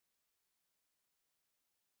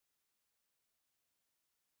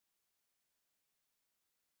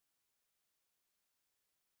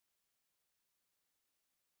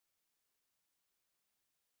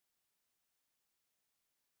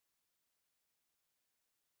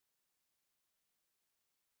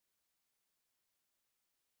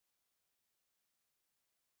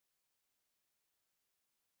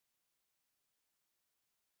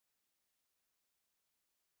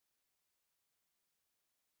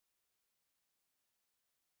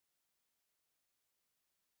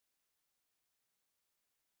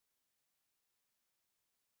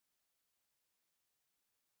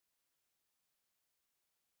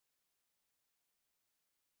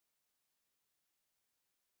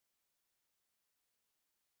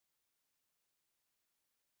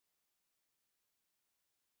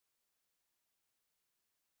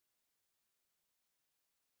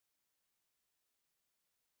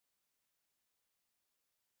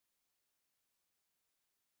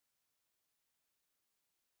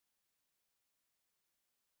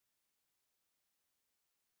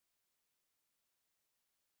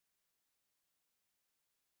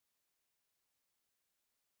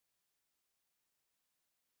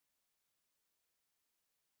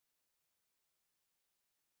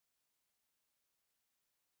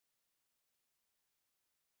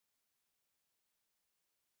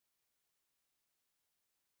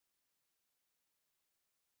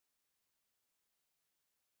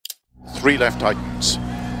3 left tightens.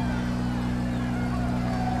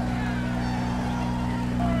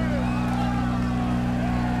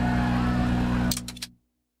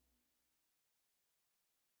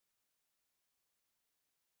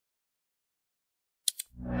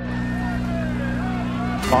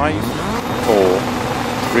 Five, 4,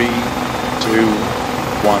 3, 2,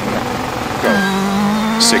 1, go.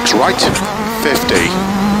 6 right, 50.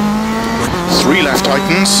 3 left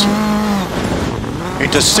tightens.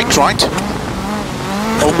 Into 6 right.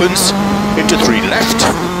 Opens. Into 3 left.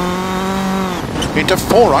 Into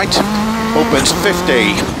 4 right. Opens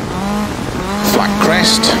 50. Flat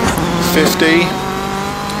crest. 50.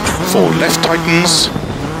 4 left tightens.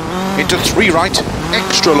 Into 3 right,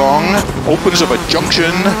 extra long, opens of a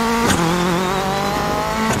junction,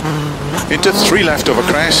 into 3 left of a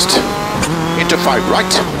crest, into 5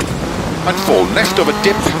 right, and 4 left of a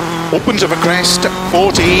dip, opens of a crest,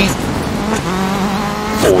 40,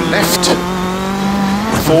 4 left,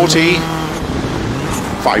 40,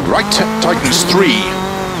 5 right, tightens 3,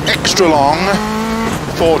 extra long,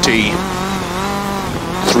 40,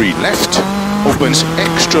 3 left, opens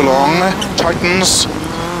extra long, tightens,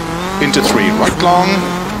 into 3 right long,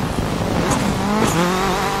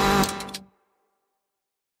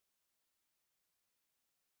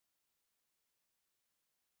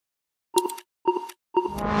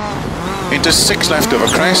 into 6 left of a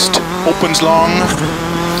crest, opens long,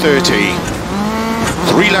 30,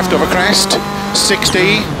 3 left of a crest,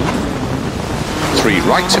 60, 3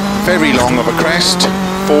 right, very long of a crest,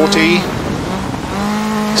 40,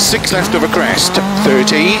 6 left of a crest,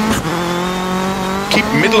 30, keep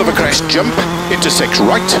middle of a crest jump, into 6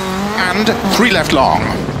 right, and 3 left long.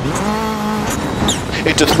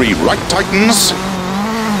 Into 3 right tightens.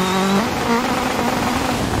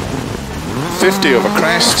 50 of a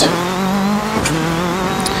crest.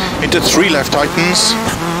 Into 3 left tightens.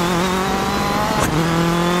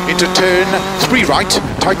 Into turn, 3 right,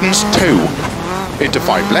 tightens 2. Into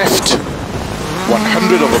 5 left.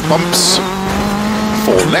 100 of a bumps.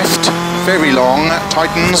 4 left, very long,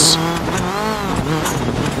 tightens.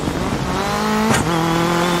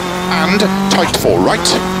 And tight 4 right,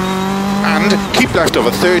 and keep left of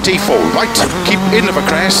a 30, 4 right, keep in of a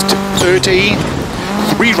crest, 30,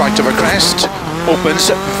 3 right of a crest, opens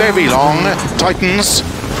very long, tightens,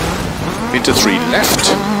 into 3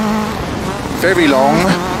 left, very long,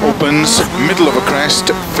 opens middle of a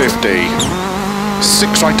crest, 50,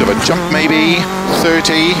 6 right of a jump maybe,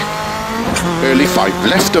 30, early 5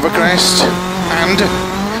 left of a crest, and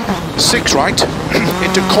 6 right,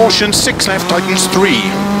 into caution, 6 left, tightens 3,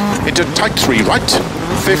 into tight 3 right,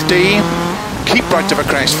 50, keep right of a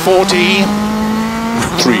crest, 40,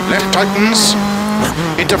 3 left tightens,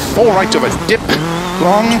 into 4 right of a dip,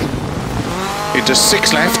 long, into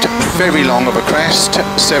 6 left, very long of a crest,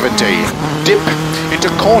 70, dip, into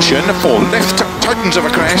caution, 4 left, tightens of a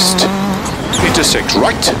crest, into 6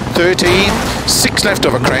 right, 30, 6 left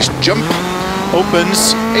of a crest, jump,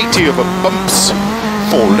 opens, 80 of a bumps,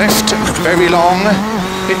 4 left, very long,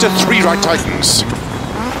 into 3 right tightens.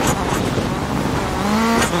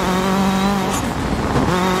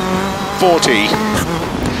 40,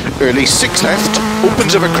 early 6 left,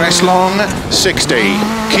 opens of a crest long, 60,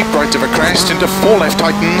 keep right of a crest, into 4 left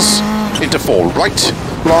tightens, into 4 right,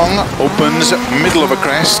 long, opens, middle of a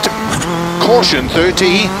crest, caution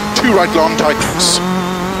 30, 2 right long tightens,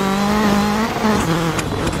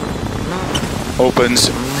 opens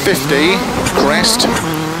 50, crest,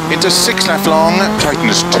 into 6 left long,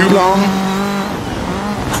 tightens 2 long,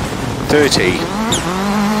 30,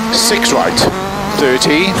 6 right,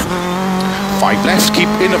 30, 5 left, keep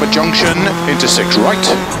in of a junction, into 6 right,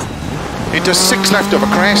 into 6 left of a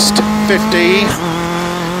crest, 50,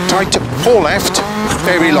 tight 4 left,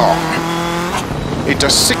 very long, into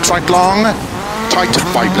 6 right long, tight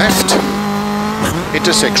 5 left,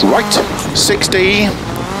 into 6 right, 60,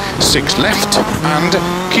 6 left, and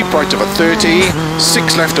keep right of a 30,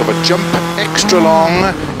 6 left of a jump, extra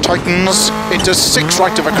long, tightens, into 6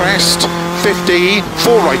 right of a crest, 50,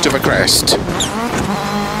 4 right of a crest,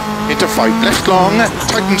 into 5 left long,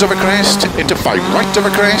 tightens of a crest, into 5 right of a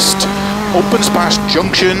crest, opens past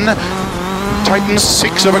junction, tightens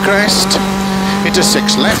 6 of a crest, into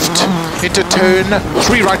 6 left, into turn,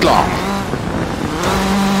 3 right long,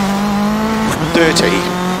 30,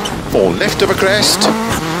 4 left of a crest,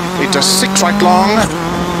 into 6 right long,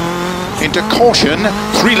 into caution,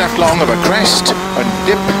 3 left long of a crest, and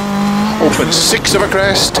dip, opens 6 of a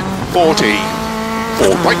crest, 40,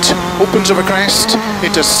 4 right, opens of a crest,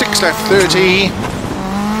 into 6 left 30,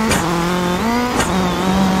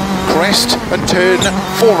 crest and turn,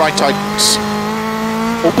 4 right tightens,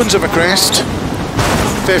 opens of a crest,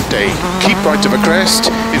 50, keep right of a crest,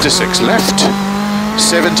 into 6 left,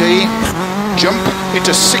 70, jump,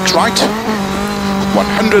 into 6 right,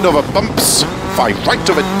 100 over bumps, 5 right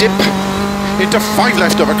of a dip, into 5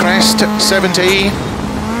 left of a crest, 70,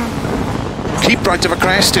 keep right of a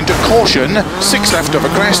crest, into caution, 6 left of a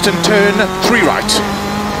crest and turn 3 right,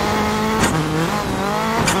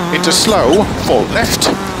 into slow, 4 left,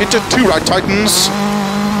 into 2 right tightens,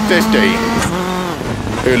 50,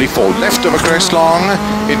 early 4 left of a crest long,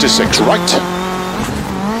 into 6 right,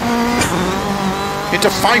 into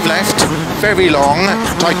 5 left, very long,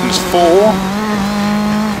 tightens 4,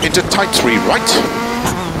 into tight 3 right,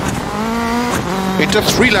 into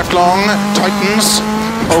 3 left long, tightens,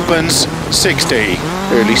 opens 60,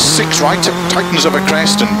 early 6 right, tightens of a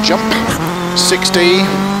crest and jump, 60,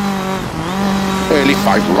 early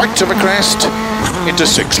 5 right of a crest, into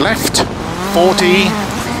 6 left, 40,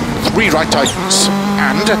 3 right tightens,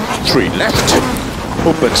 and 3 left,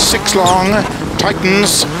 opens 6 long,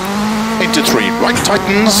 tightens, into 3 right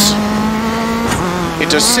tightens,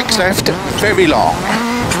 into 6 left, very long,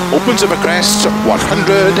 opens of a crest,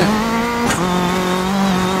 100,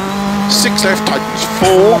 6 left tightens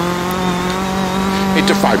 4,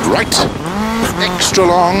 into 5 right, extra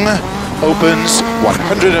long, opens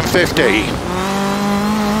 150,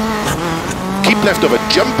 keep left of a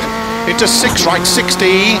jump, into 6 right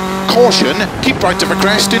 60, caution, keep right of a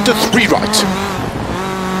crest, into 3 right,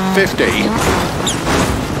 50,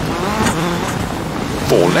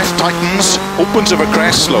 4 left tightens, opens of a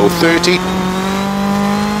crest, slow 30,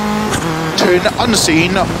 turn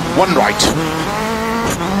unseen, 1 right,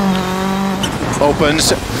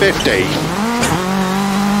 opens 50,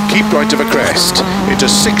 keep right of a crest, into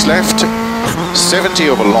 6 left, 70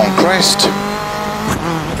 over long crest,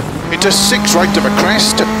 into 6 right of a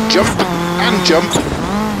crest, jump and jump,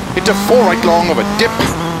 into 4 right long of a dip,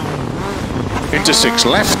 into 6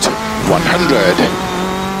 left, 100,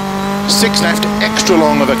 6 left extra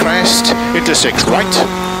long of a crest, into 6 right,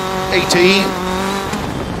 80,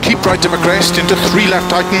 keep right of a crest, into 3 left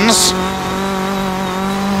tightens,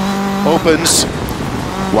 opens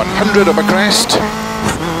 100 of a crest,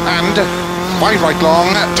 and 5 right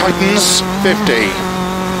long, tightens 50,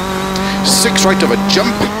 6 right of a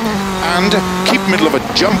jump, and keep middle of a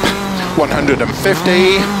jump,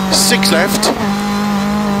 150, 6 left,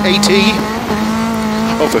 80,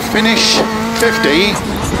 over finish, 50,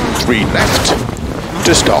 3 left,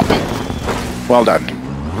 to stop. Well done.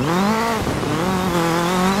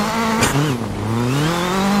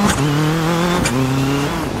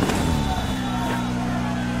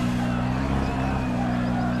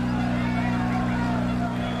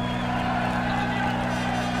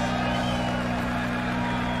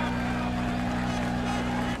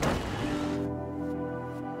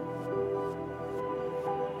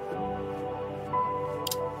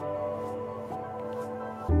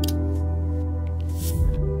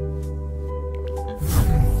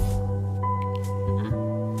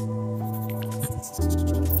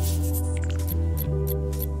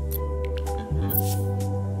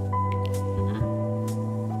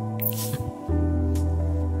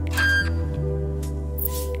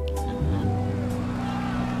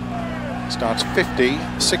 Starts 50,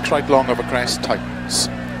 6 right long of a crest, tightens.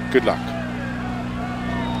 Good luck.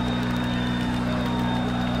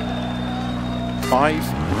 5,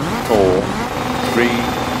 4, 3,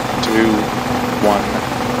 2, 1,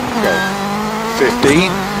 go. 50,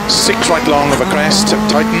 6 right long of a crest,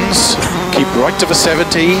 tightens. Keep right of a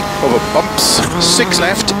 70, over bumps. 6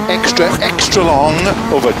 left, extra long,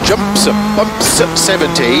 over jumps, bumps,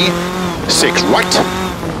 70. 6 right.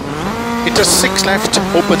 Into 6 left,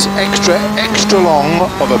 opens extra long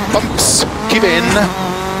over bumps, keep in,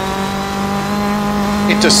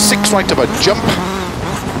 into 6 right of a jump,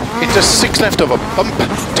 into 6 left of a bump,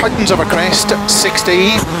 tightens of a crest,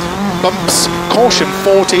 60, bumps, caution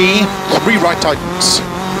 40, 3 right tightens,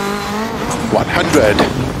 100,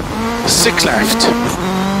 6 left,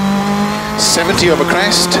 70 over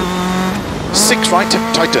crest, 6 right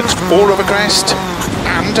tightens, 4 over crest,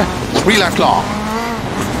 and 3 left long.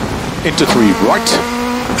 Into 3 right,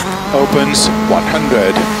 opens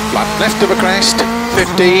 100, flat left of a crest,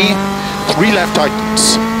 50, 3 left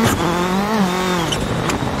tightens,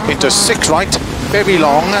 into 6 right, very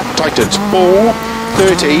long, tightens 4,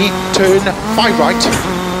 30, turn 5 right,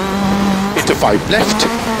 into 5 left,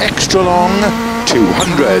 extra long,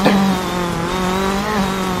 200,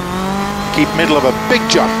 keep middle of a big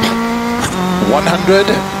jump, 100,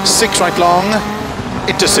 6 right long,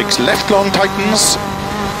 into 6 left long tightens,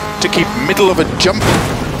 to keep middle of a jump,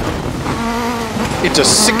 into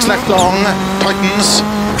 6 left long, tightens,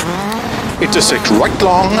 into 6 right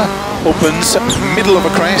long, opens middle of a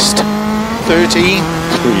crest, 30,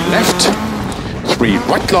 3 left, 3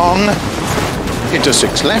 right long, into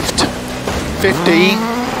 6 left, 50,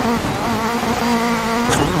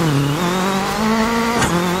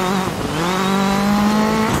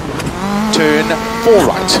 turn 4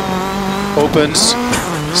 right, opens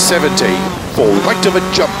 70, 4 right of a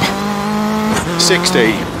jump,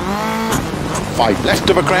 60, 5 left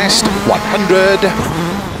of a crest, 100,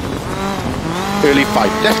 early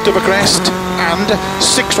 5 left of a crest, and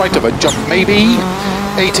 6 right of a jump maybe,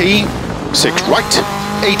 80, 6 right,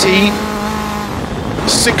 80,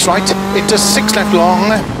 6 right, into 6 left long,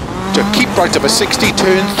 to keep right of a 60,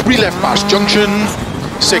 turn 3 left past junction,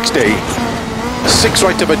 60, 6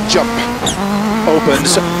 right of a jump,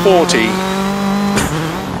 opens 40,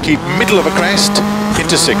 keep middle of a crest,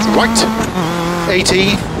 into 6 right,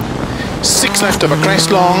 80, 6 left of a crest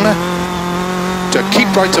long, to keep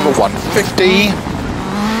right of a 150,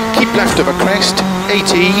 keep left of a crest,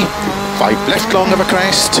 80, 5 left long of a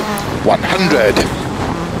crest, 100,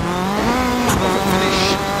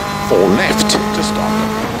 finish, 4 left to stop.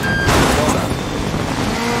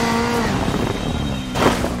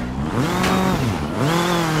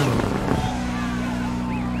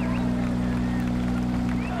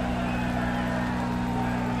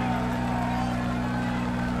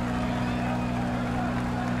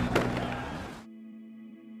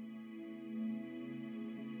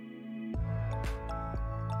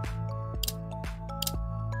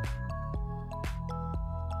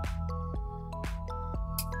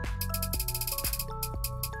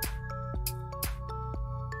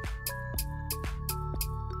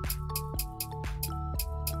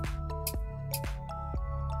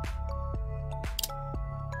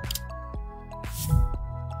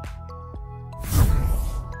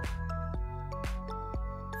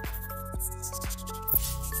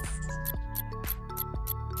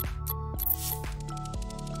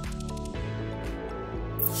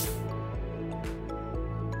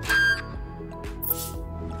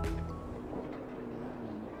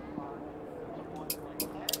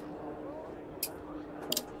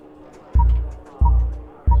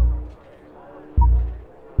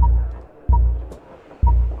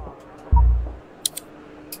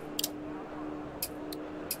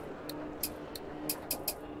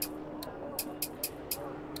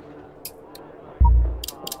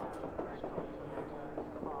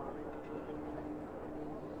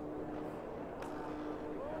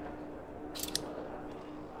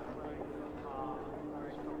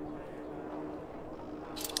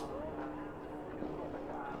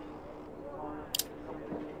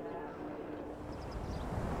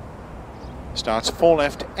 Starts 4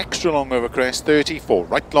 left, extra long over crest, 30, 4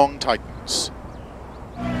 right long, tightens.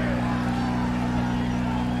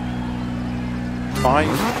 5,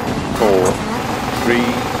 4, 3,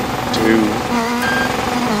 2,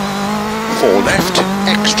 4 left,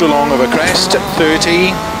 extra long over crest,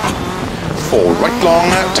 30, 4 right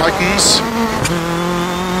long, tightens,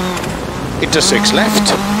 into 6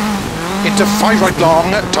 left, into 5 right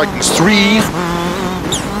long, tightens 3,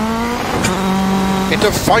 into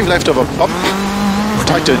 5 left of a bump,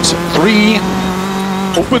 tightens 3,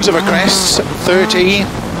 opens of a crest, 30,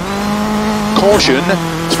 caution,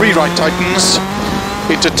 3 right tightens,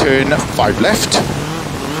 into turn 5 left,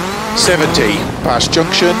 70, past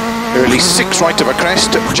junction, early 6 right of a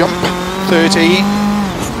crest, jump, 30,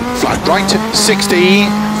 flat right, 60,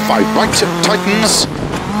 5 right tightens,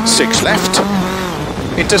 6 left,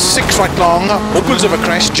 into 6 right long, opens of a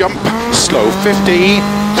crest, jump, slow 50,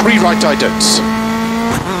 3 right tightens.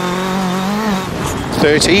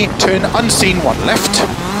 30, turn unseen 1 left,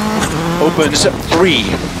 opens 3,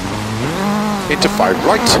 into 5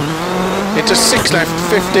 right, into 6 left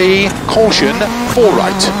 50, caution 4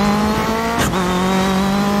 right.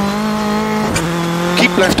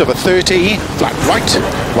 Keep left of a 30, flat right,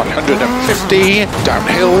 150,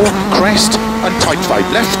 downhill, crest, and tight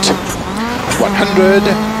 5 left, 100,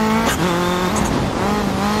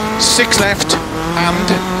 6 left, and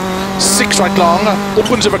 6 right long,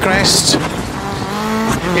 opens of a crest,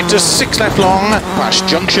 into 6 left long, past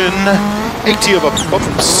junction, 80 over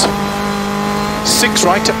bumps, 6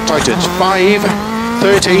 right, tightens 5,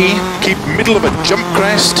 30, keep middle of a jump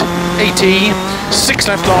crest, 80, 6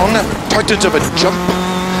 left long, tightens of a jump,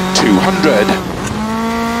 200,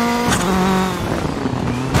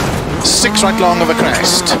 6 right long of a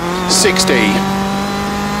crest, 60,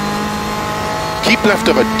 keep left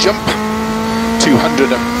of a jump,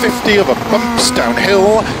 250 of a bumps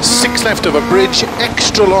downhill, 6 left of a bridge,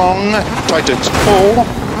 extra long, tightens full,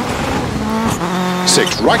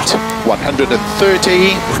 6 right, 130,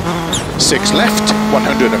 6 left,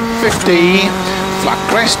 150, flat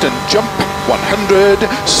crest and jump, 100,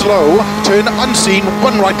 slow, turn unseen,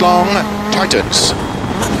 1 right long, tightens,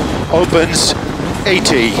 opens,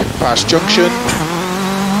 80, past junction,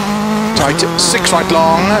 tight, 6 right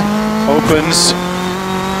long, opens,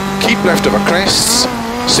 keep left over crests,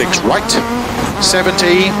 6 right,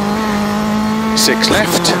 70, 6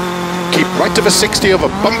 left, keep right over 60 over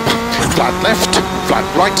bump, flat left, flat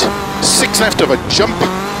right, 6 left over jump,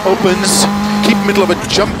 opens, keep middle of a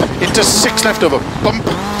jump, into 6 left over bump,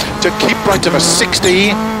 to keep right over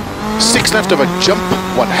 60, 6 left over jump,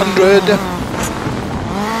 100,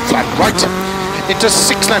 flat right, into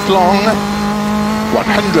 6 left long,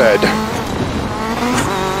 100,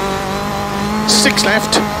 6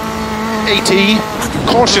 left, 80,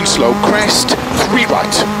 caution slow crest, 3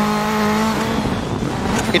 right,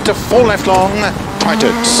 into 4 left long,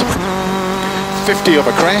 tightens, 50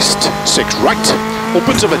 over crest, 6 right,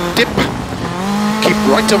 opens over dip, keep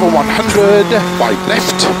right over 100, 5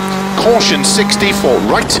 left, caution 60, 4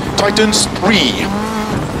 right, tightens, 3,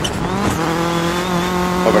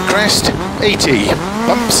 over crest, 80,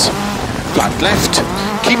 bumps, flat left,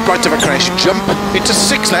 keep right over crest, jump, into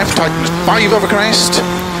 6 left, tightens, 5 over crest,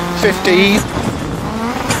 50,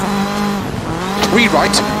 3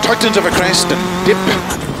 right, tightens over crest and dip,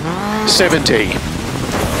 70,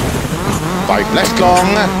 5 left long,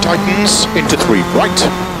 tightens, into 3 right,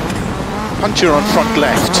 puncture on front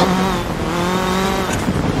left,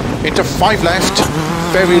 into 5 left,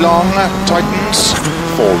 very long, tightens,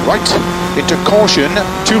 4 right, into caution,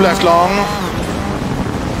 2 left long,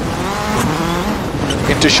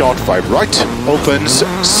 into short 5 right, opens,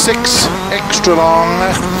 6 extra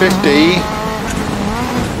long, 50,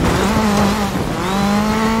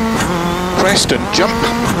 crest and jump,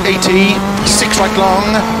 80, 6 right long,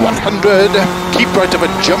 100, keep right over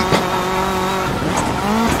jump,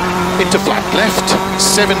 into flat left,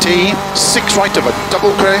 70, 6 right over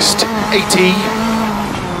double crest, 80,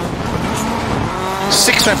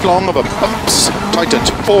 6 left long over bumps, tightens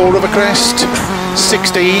 4 over crest,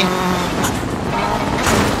 60,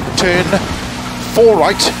 turn, 4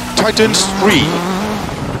 right, tightens 3,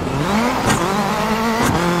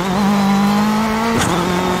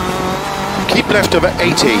 keep left over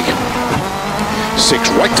 80, 6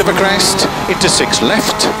 right over crest, into 6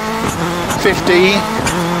 left, 50,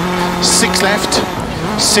 6 left,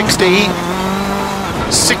 60,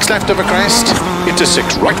 6 left over crest, into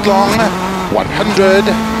 6 right long, 100,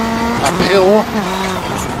 uphill,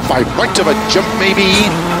 5 right over jump maybe,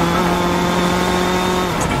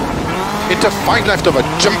 into 5 left over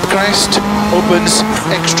jump crest, opens,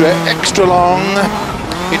 extra long,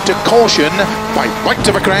 into caution, 5 right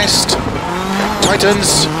over crest,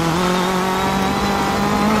 tightens,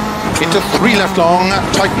 into 3 left long,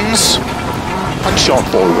 tightens, and short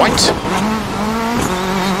 4 right,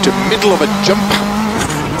 to middle of a jump,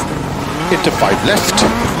 into 5 left,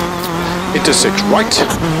 into 6 right,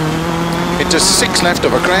 into 6 left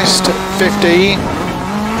over crest, 50,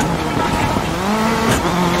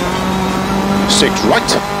 6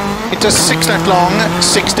 right, into 6 left long,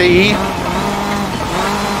 60,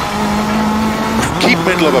 keep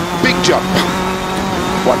middle of a big jump,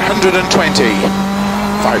 120,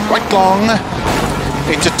 5 right long,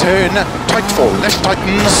 into turn, tight 4 left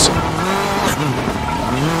tightens,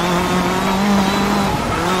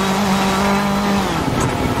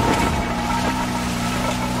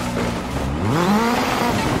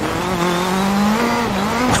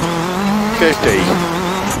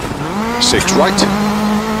 $50, 6 right,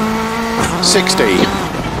 60,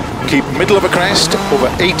 keep middle of a crest, over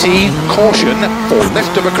 80, caution, 4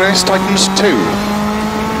 left of a crest, tightens 2,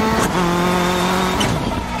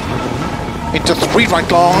 into 3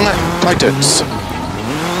 right long, tightens,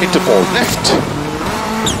 into 4 left,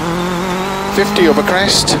 50 over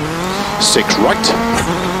crest, 6 right,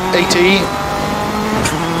 80,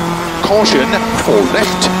 caution, 4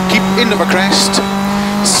 left, keep in over crest,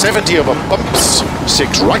 70 over bumps,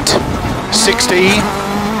 6 right, 60,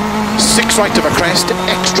 6 right over crest,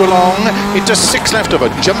 extra long, into 6 left over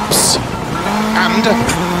jumps, and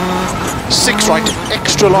 6 right,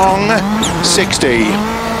 extra long, 60,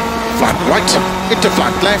 flat right, into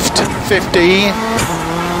flat left, 50,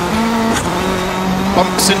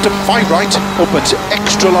 bumps into 5 right, opens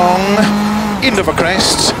extra long, in over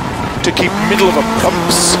crests, to keep middle of a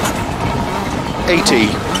bumps, 80,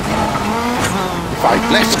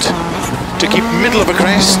 5 left, to keep middle of a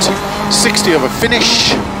crest, 60 over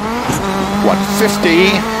finish,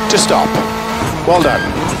 150 to stop. Well done.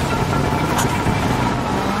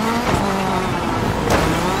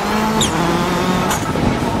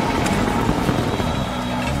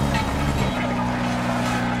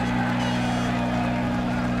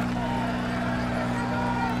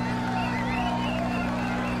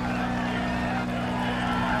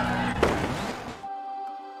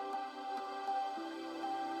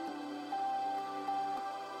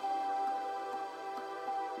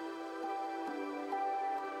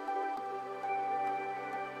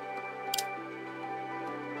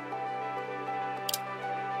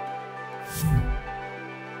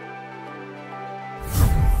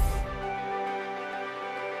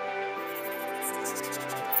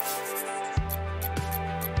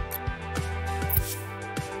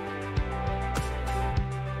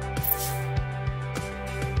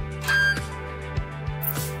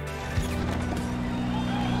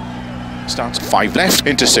 Starts 5 left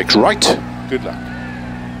into 6 right. Good luck.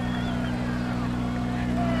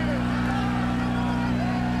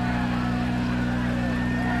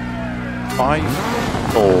 5,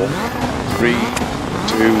 4, 3,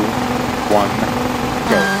 2, 1,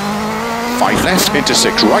 go. 5 left into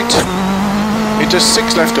 6 right. Into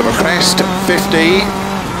 6 left of a crest, 50.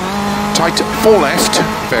 Tight 4 left,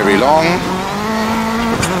 very long.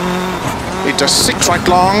 Into 6 right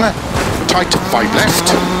long. Tight 5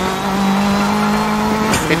 left.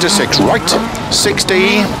 Into 6 right,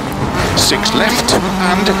 60. 6 left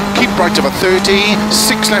and keep right of a 30,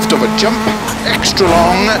 6 left of a jump, extra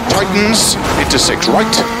long, tightens, into 6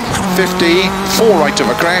 right, 50, 4 right of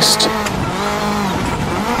a crest,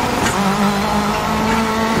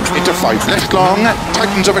 into 5 left long,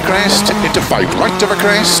 tightens of a crest, into 5 right of a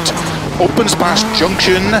crest, opens past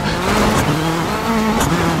junction,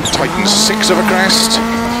 tightens 6 of a crest,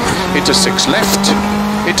 into 6 left,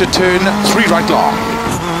 into turn 3 right long.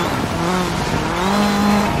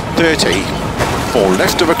 30, 4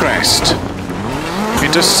 left of a crest,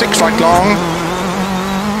 into 6 right long,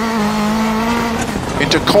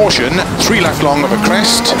 into caution, 3 left long of a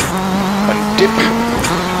crest, and dip,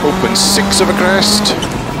 opens 6 of a crest,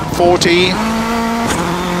 40,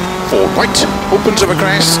 4 right, opens of a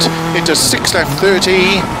crest, into 6 left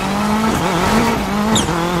 30,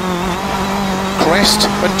 crest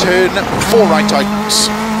and turn, 4 right tightens,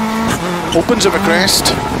 opens of a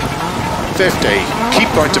crest, 50, keep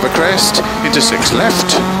right of a crest, into 6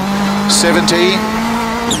 left, 70,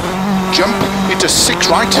 jump, into 6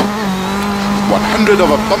 right, 100 of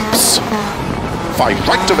a bumps, 5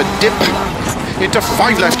 right of a dip, into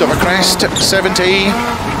 5 left of a crest, 70,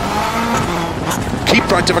 keep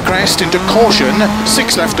right of a crest, into caution,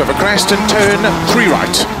 6 left of a crest and turn, 3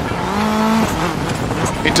 right,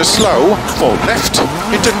 into slow, 4 left,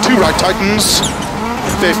 into 2 right tightens,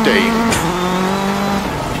 50,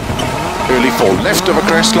 early 4 left of a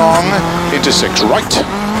crest long, into 6 right,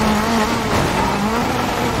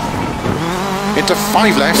 into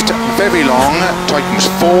 5 left, very long, tightens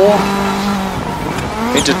 4,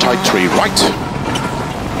 into tight 3 right,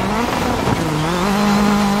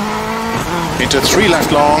 into 3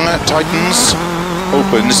 left long, tightens,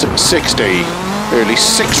 opens 60, early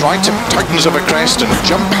 6 right, tightens of a crest and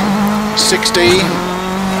jump, 60,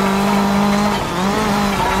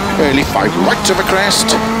 early 5 right of a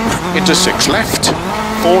crest, into 6 left,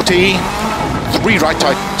 40, 3 right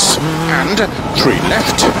tightens, and 3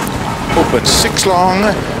 left, opens 6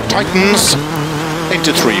 long, tightens,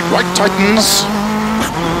 into 3 right tightens,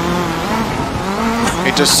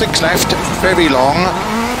 into 6 left, very long,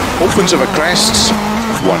 opens of a crest,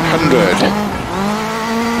 100,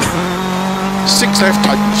 6 left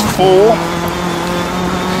tightens 4,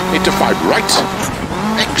 into 5 right,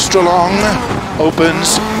 extra long,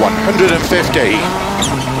 opens 150.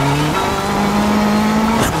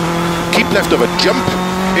 Keep left of a jump,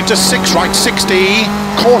 into 6 right 60,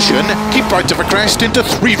 caution, keep right of a crest, into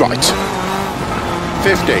 3 right,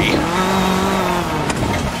 50.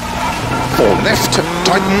 4 left,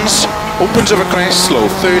 tightens, opens of a crest, slow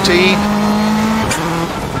 30,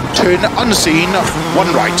 turn unseen,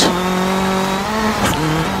 1 right,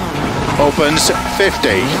 opens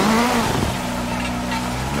 50.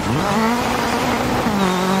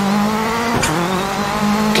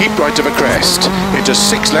 Keep right of a crest, into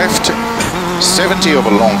 6 left, 70 of a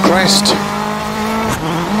long crest,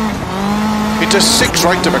 into 6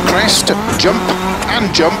 right of a crest, jump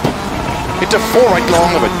and jump, into 4 right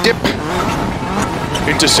long of a dip,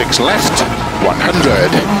 into 6 left, 100,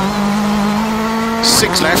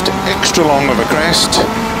 6 left, extra long of a crest,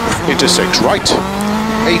 into 6 right,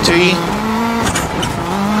 80,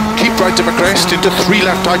 keep right of a crest, into 3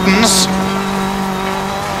 left tightens,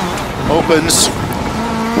 opens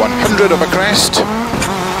 100 of a crest,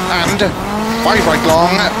 and 5 right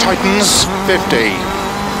long, tightens, 50.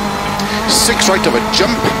 6 right of a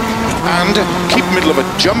jump, and keep middle of a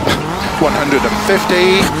jump,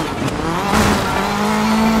 150.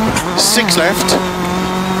 6 left,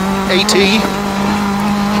 80.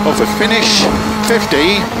 Of a finish,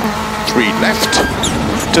 50. 3 left,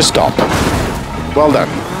 to stop. Well done.